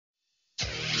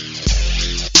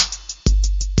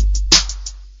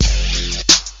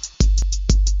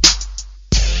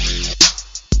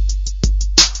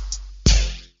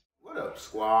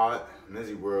Squad,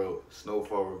 MizzyWorld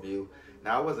Snowfall review.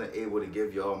 Now, I wasn't able to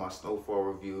give y'all my Snowfall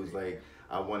reviews like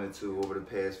I wanted to over the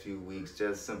past few weeks,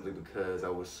 just simply because I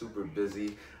was super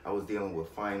busy. I was dealing with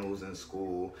finals in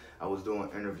school. I was doing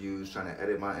interviews, trying to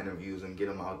edit my interviews and get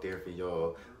them out there for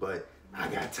y'all. But I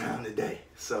got time today.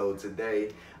 So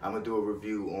today, I'm going to do a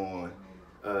review on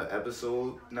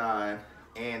episode 9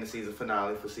 and the season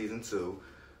finale for season 2.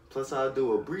 Plus, I'll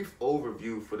do a brief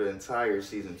overview for the entire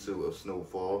season 2 of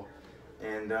Snowfall.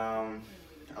 And I'm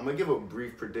going to give a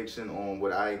brief prediction on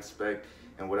what I expect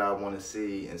and what I want to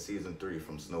see in season 3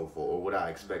 from Snowfall, or what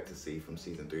I expect to see from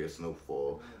season 3 of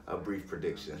Snowfall. A brief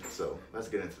prediction. So, let's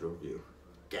get into the review.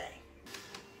 Gang.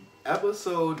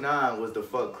 Episode 9 was the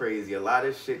fuck crazy. A lot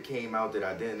of shit came out that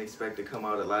I didn't expect to come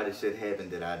out. A lot of shit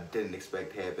happened that I didn't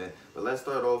expect to happen. But let's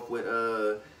start off with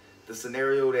the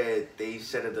scenario that they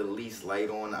shedded the least light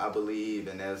on, I believe,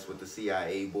 and that's with the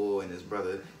CIA boy and his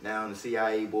brother. Now, the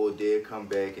CIA boy did come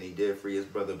back and he did free his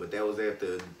brother, but that was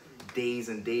after days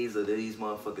and days of these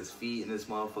motherfuckers feeding this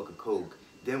motherfucker coke.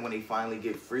 Then when they finally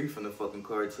get free from the fucking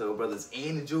cartel brothers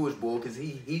and the Jewish boy, because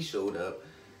he showed up,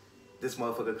 this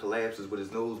motherfucker collapses with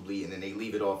his nose bleeding and they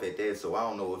leave it off at that. So I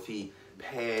don't know if he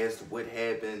passed, what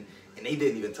happened, and they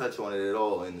didn't even touch on it at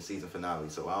all in the season finale.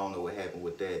 So I don't know what happened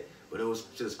with that. But it was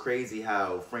just crazy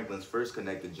how Franklin's first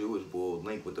connected Jewish bull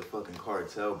linked with the fucking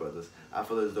cartel brothers. I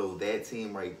feel as though that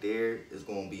team right there is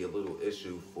going to be a little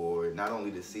issue for not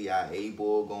only the CIA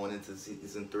bull going into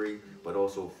season 3, but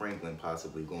also Franklin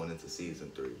possibly going into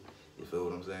season 3. You feel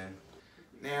what I'm saying?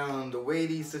 Now, the way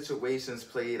these situations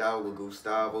played out with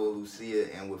Gustavo,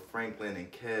 Lucia, and with Franklin and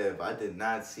Kev, I did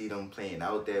not see them playing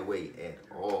out that way at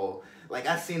all. Like,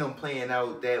 I seen them playing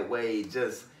out that way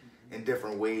just in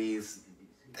different ways.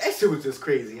 That shit was just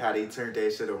crazy how they turned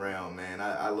that shit around, man.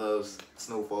 I love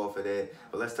Snowfall for that.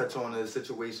 But let's touch on the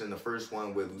situation, the first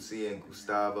one with Lucia and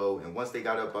Gustavo. And once they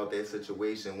got up out that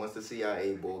situation, once the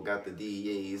CIA bull got the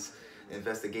DEA's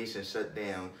investigation shut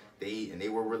down, they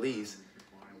were released.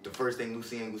 The first thing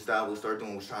Lucia and Gustavo started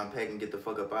doing was trying to pack and get the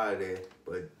fuck up out of there.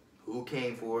 But who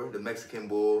came for her? The Mexican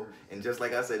bull. And just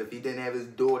like I said, if he didn't have his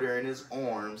daughter in his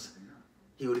arms,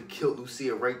 he would have killed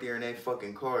Lucia right there in that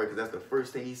fucking car, because that's the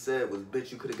first thing he said was,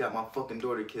 bitch, you could have got my fucking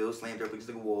daughter killed. Slammed her up against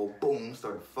the wall, boom,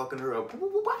 started fucking her up.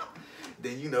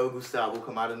 Then, you know, Gustavo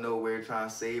come out of nowhere trying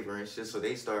to save her and shit, so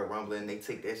they start rumbling, they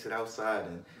take that shit outside,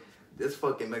 and this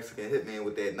fucking Mexican hitman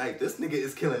with that knife, this nigga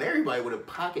is killing everybody with a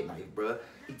pocket knife, bruh.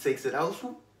 He takes it out,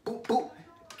 swoop, boop, boop,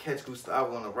 catch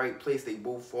Gustavo in the right place, they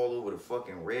both fall over the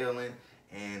fucking railing,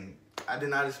 and I did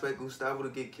not expect Gustavo to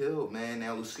get killed, man.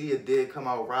 Now, Lucia did come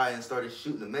out right and started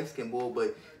shooting the Mexican bull,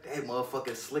 but that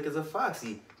motherfucker slick as a fox.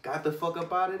 He got the fuck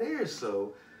up out of there,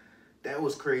 so that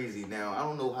was crazy. Now, I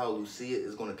don't know how Lucia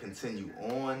is going to continue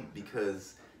on,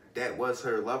 because that was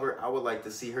her lover. I would like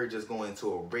to see her just go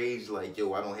into a rage like,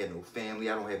 yo, I don't have no family.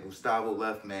 I don't have Gustavo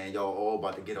left, man. Y'all all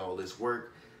about to get all this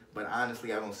work. But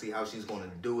honestly, I don't see how she's going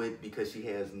to do it, because she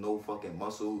has no fucking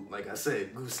muscle. Like I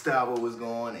said, Gustavo was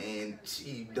gone, and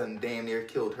she done damn near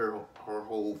killed her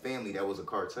whole family. That was a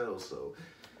cartel. So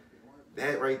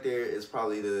that right there is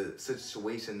probably the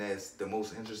situation that's the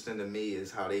most interesting to me,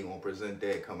 is how they going to present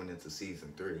that coming into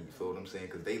season 3. You feel what I'm saying?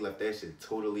 Because they left that shit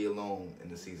totally alone in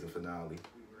the season finale.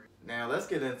 Now, let's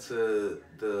get into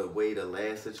the way the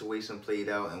last situation played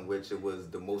out, in which it was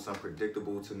the most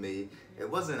unpredictable to me. It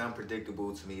wasn't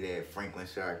unpredictable to me that Franklin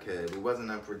shot Kev. It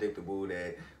wasn't unpredictable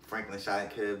that Franklin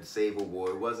shot Kev to save a war.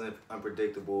 It wasn't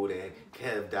unpredictable that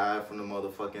Kev died from the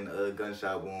motherfucking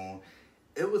gunshot wound.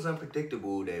 It was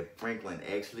unpredictable that Franklin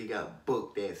actually got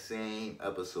booked that same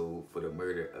episode for the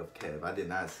murder of Kev. I did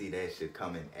not see that shit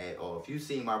coming at all. If you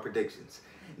see my predictions,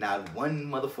 not one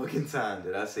motherfucking time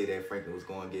did I say that Franklin was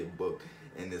going to get booked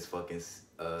in this fucking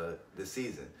this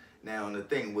season. Now, the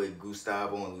thing with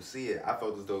Gustavo and Lucia, I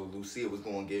felt as though Lucia was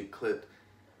going to get clipped.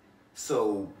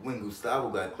 So when Gustavo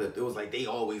got clipped, it was like they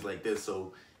always like this.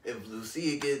 So if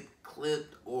Lucia get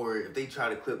clipped, or if they try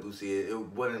to clip Lucia, it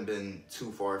wouldn't have been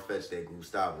too far-fetched that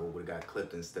Gustavo would have got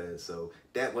clipped instead. So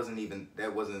that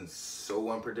wasn't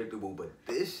so unpredictable, but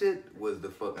this shit was the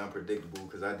fuck unpredictable,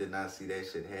 because I did not see that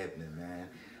shit happening, man.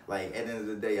 Like, at the end of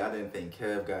the day, I didn't think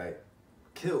Kev got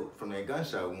killed from that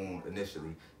gunshot wound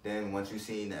initially. Then once you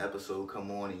seen the episode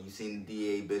come on and you seen the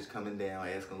DA bitch coming down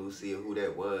asking Lucia who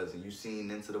that was, and you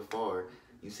seen into the far,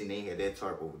 you seen they had that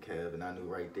tarp over Kev, and I knew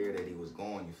right there that he was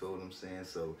gone. You feel what I'm saying?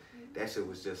 So that shit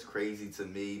was just crazy to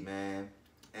me, man.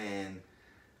 And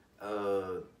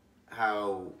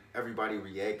how everybody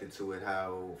reacted to it,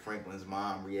 how Franklin's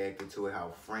mom reacted to it,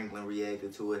 how Franklin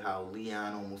reacted to it, how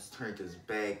Leon almost turned his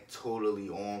back totally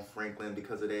on Franklin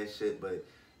because of that shit, but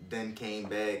then came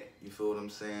back. You feel what I'm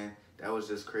saying? That was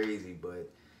just crazy. But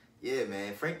yeah,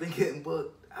 man, Franklin getting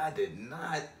booked. I did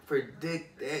not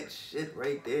predict that shit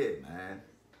right there, man.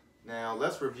 Now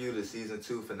let's review the season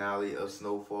 2 finale of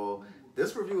Snowfall.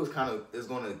 This review is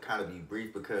going to kind of be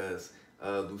brief because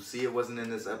Lucia wasn't in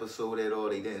this episode at all.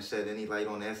 They didn't shed any light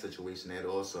on that situation at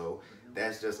all. So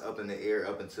that's just up in the air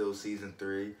up until season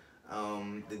 3.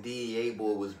 The DEA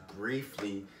boy was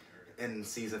briefly in the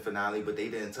season finale, but they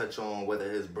didn't touch on whether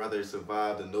his brother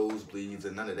survived the nosebleeds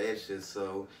and none of that shit.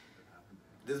 So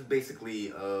this is basically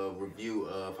a review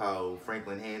of how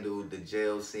Franklin handled the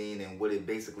jail scene and what it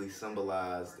basically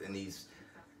symbolized in these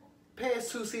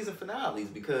past 2 season finales.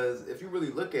 Because if you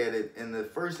really look at it, in the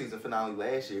first season finale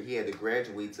last year, he had to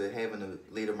graduate to having to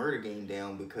lay the murder game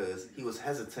down because he was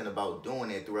hesitant about doing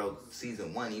that throughout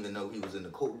season 1, even though he was in the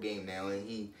coke game now, and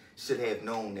he should have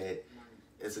known that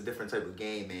it's a different type of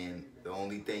game, and the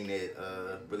only thing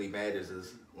that really matters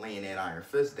is laying that iron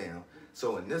fist down.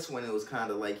 So in this one, it was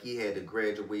kind of like he had to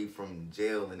graduate from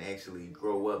jail and actually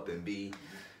grow up and be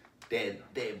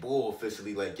that bull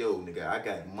officially, like, yo, nigga, I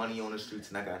got money on the streets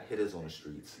and I got hitters on the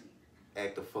streets.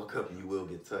 Act the fuck up and you will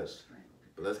get touched.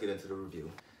 But let's get into the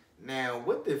review. Now,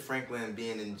 what did Franklin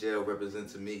being in jail represent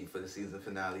to me for the season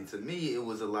finale? To me, it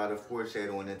was a lot of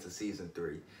foreshadowing into season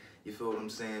 3. You feel what I'm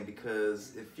saying?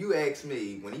 Because if you ask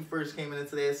me, when he first came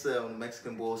into that cell, the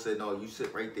Mexican bull said, no, you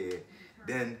sit right there.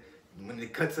 Then when they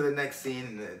cut to the next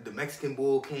scene, and the Mexican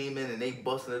bull came in and they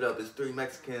busting it up. It's 3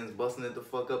 Mexicans busting it the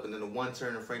fuck up, and then the one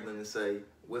turn to Franklin and say,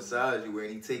 what size you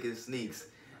wearing? He take his sneaks.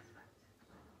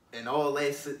 And all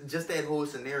that, just that whole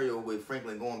scenario with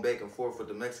Franklin going back and forth with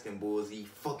the Mexican bulls, he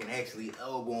fucking actually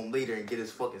elbow him later and get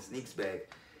his fucking sneaks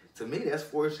back. To me, that's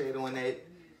foreshadowing that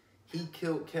he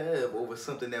killed Kev over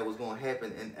something that was going to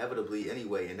happen inevitably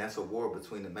anyway, and that's a war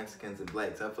between the Mexicans and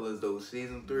blacks. I feel as though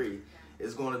season 3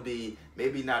 is going to be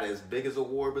maybe not as big as a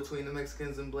war between the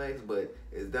Mexicans and blacks, but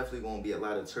it's definitely going to be a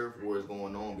lot of turf wars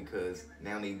going on because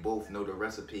now they both know the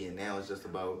recipe, and now it's just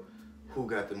about who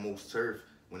got the most turf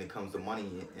when it comes to money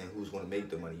and who's going to make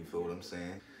the money. You feel what I'm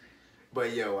saying?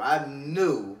 But yo, I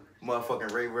knew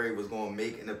motherfucking Ray Ray was going to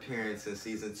make an appearance in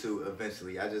season 2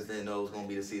 eventually. I just didn't know it was going to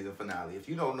be the season finale. If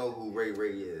you don't know who Ray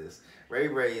Ray is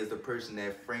the person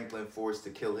that Franklin forced to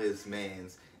kill his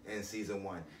mans in season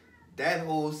 1. That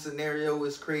whole scenario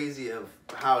is crazy of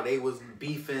how they was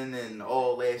beefing and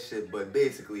all that shit. But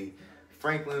basically,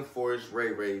 Franklin forced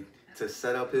Ray Ray to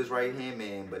set up his right-hand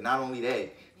man. But not only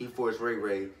that, he forced Ray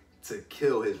Ray to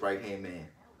kill his right-hand man.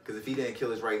 Because if he didn't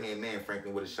kill his right-hand man,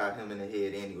 Franklin would have shot him in the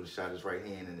head and he would have shot his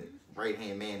right-hand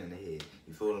man in the head.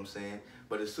 You feel what I'm saying?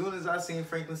 But as soon as I seen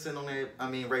Franklin sitting on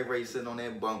that, Ray Ray sitting on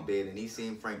that bunk bed and he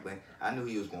seen Franklin, I knew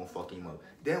he was going to fuck him up.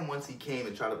 Then once he came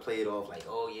and tried to play it off like,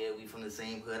 oh yeah, we from the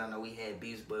same hood. I know we had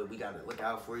beefs, but we got to look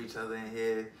out for each other in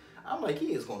here. I'm like,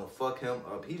 he is going to fuck him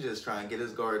up. He's just trying to get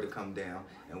his guard to come down.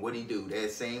 And what'd he do? That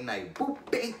same night, boop,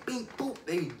 bang, bing, boop,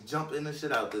 they jumped in the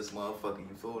shit out this motherfucker.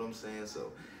 You feel what I'm saying?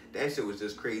 So that shit was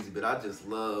just crazy. But I just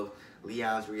love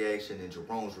Leon's reaction and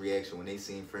Jerome's reaction when they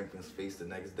seen Franklin's face the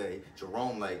next day.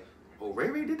 Jerome like, oh,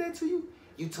 Ray Ray did that to you?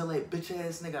 You tell that bitch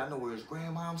ass nigga I know where his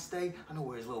grandmom stay, I know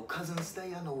where his little cousin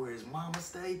stay, I know where his mama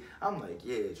stay. I'm like,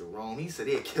 yeah, Jerome. He said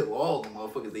he'd kill all the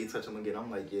motherfuckers they touch him again. I'm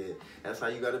like, yeah, that's how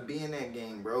you gotta be in that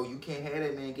game, bro. You can't have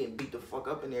that man getting beat the fuck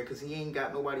up in there because he ain't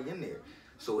got nobody in there.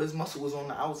 So his muscle was on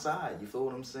the outside, you feel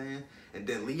what I'm saying? And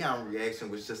then Leon's reaction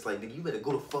was just like, nigga, you better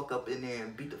go the fuck up in there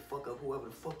and beat the fuck up whoever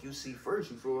the fuck you see first,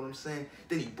 you feel what I'm saying?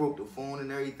 Then he broke the phone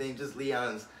and everything, just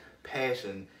Leon's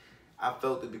passion. I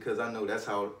felt it because I know that's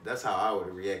how I would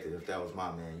have reacted if that was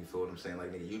my man. You feel what I'm saying?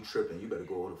 Like, nigga, you tripping. You better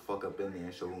go the fuck up in there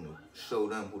and show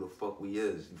them who the fuck we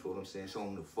is. You feel what I'm saying? Show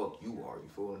them the fuck you are. You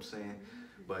feel what I'm saying?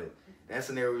 But that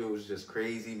scenario was just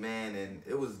crazy, man, and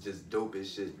it was just dope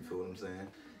as shit. You feel what I'm saying?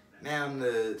 Now, in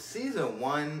the season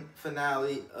 1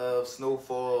 finale of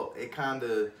Snowfall, it kind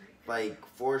of like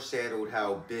foreshadowed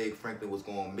how big Franklin was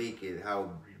going to make it, how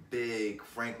big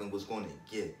Franklin was going to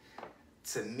get.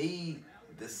 To me,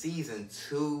 the season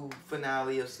 2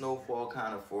 finale of Snowfall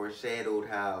kind of foreshadowed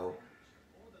how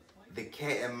the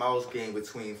cat and mouse game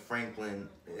between Franklin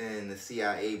and the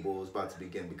CIA boy was about to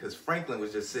begin, because Franklin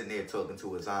was just sitting there talking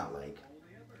to his aunt like,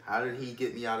 how did he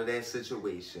get me out of that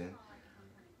situation?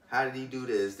 How did he do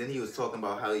this? Then he was talking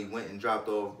about how he went and dropped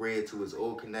off bread to his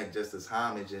old connect just as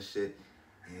homage and shit.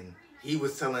 And he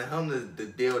was telling him the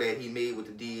deal that he made with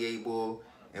the DEA boy,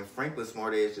 and Franklin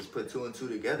smart ass just put 2 and 2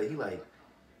 together. He like,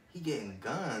 he getting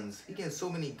guns. He getting so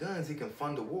many guns he can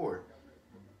fund the war.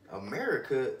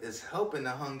 America is helping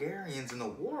the Hungarians in the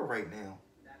war right now.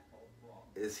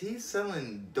 Is he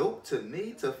selling dope to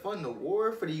me to fund the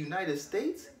war for the United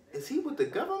States? Is he with the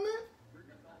government?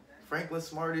 Franklin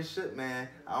smart as shit, man.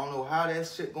 I don't know how that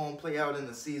shit gonna play out in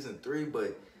the season 3,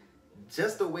 but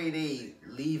just the way they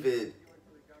leave an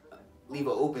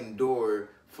open door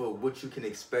for what you can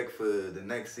expect for the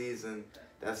next season,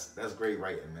 that's great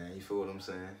writing, man. You feel what I'm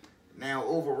saying? Now,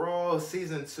 overall,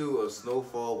 season 2 of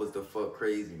Snowfall was the fuck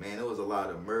crazy, man. It was a lot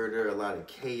of murder, a lot of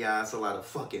chaos, a lot of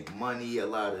fucking money, a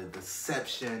lot of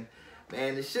deception.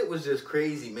 Man, the shit was just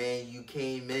crazy, man. You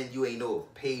came in, you ain't know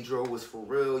if Pedro was for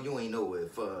real. You ain't know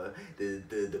if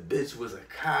the bitch was a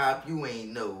cop. You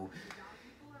ain't know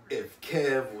if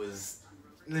Kev was,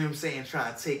 you know what I'm saying,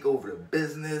 trying to take over the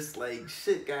business. Like,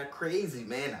 shit got crazy,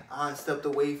 man. The aunt stepped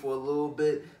away for a little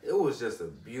bit. It was just a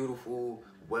beautiful,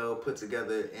 well put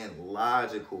together and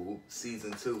logical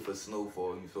season 2 for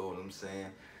Snowfall. You feel what I'm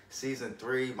saying? Season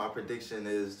 3, my prediction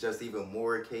is just even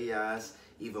more chaos,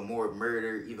 even more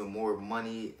murder, even more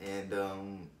money,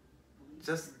 and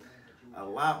just a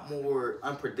lot more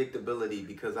unpredictability,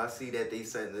 because I see that they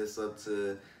setting this up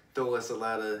to throw us a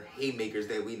lot of haymakers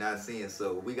that we not seeing.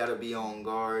 So we got to be on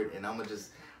guard, and I'm going to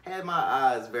just have my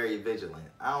eyes very vigilant.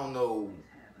 I don't know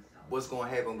what's going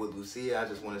to happen with Lucia. I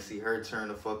just want to see her turn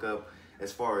the fuck up.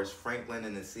 As far as Franklin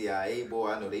and the CIA boy,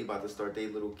 I know they about to start their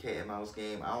little cat and mouse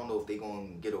game. I don't know if they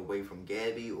going to get away from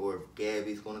Gabby, or if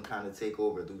Gabby's going to kind of take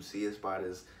over Lucia's spot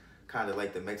as kind of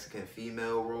like the Mexican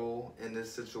female role in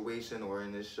this situation or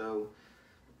in this show.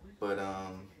 But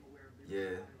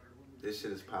yeah, this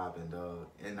shit is popping, dog.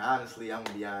 And honestly, I'm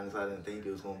gonna be honest, I didn't think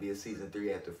it was gonna be a season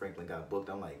 3 after Franklin got booked.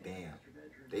 I'm like, damn,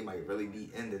 they might really be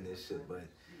ending this shit. But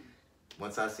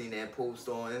once I seen that post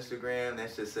on Instagram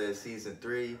that shit says season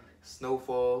 3,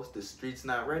 Snowfalls, the streets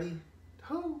not ready.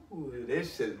 Ooh,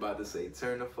 this shit is about to say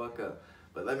turn the fuck up.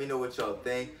 But let me know what y'all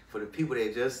think. For the people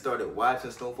that just started watching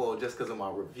Snowfall just because of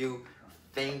my review,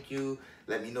 thank you.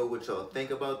 Let me know what y'all think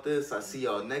about this. I see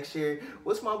y'all next year.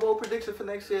 What's my bold prediction for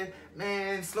next year?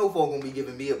 Man, Snowfall gonna be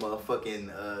giving me a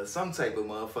motherfucking, some type of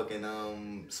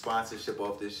motherfucking sponsorship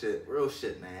off this shit. Real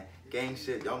shit, man. Gang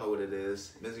shit. Y'all know what it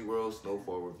is. MizzyWorld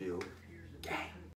Snowfall review. Gang.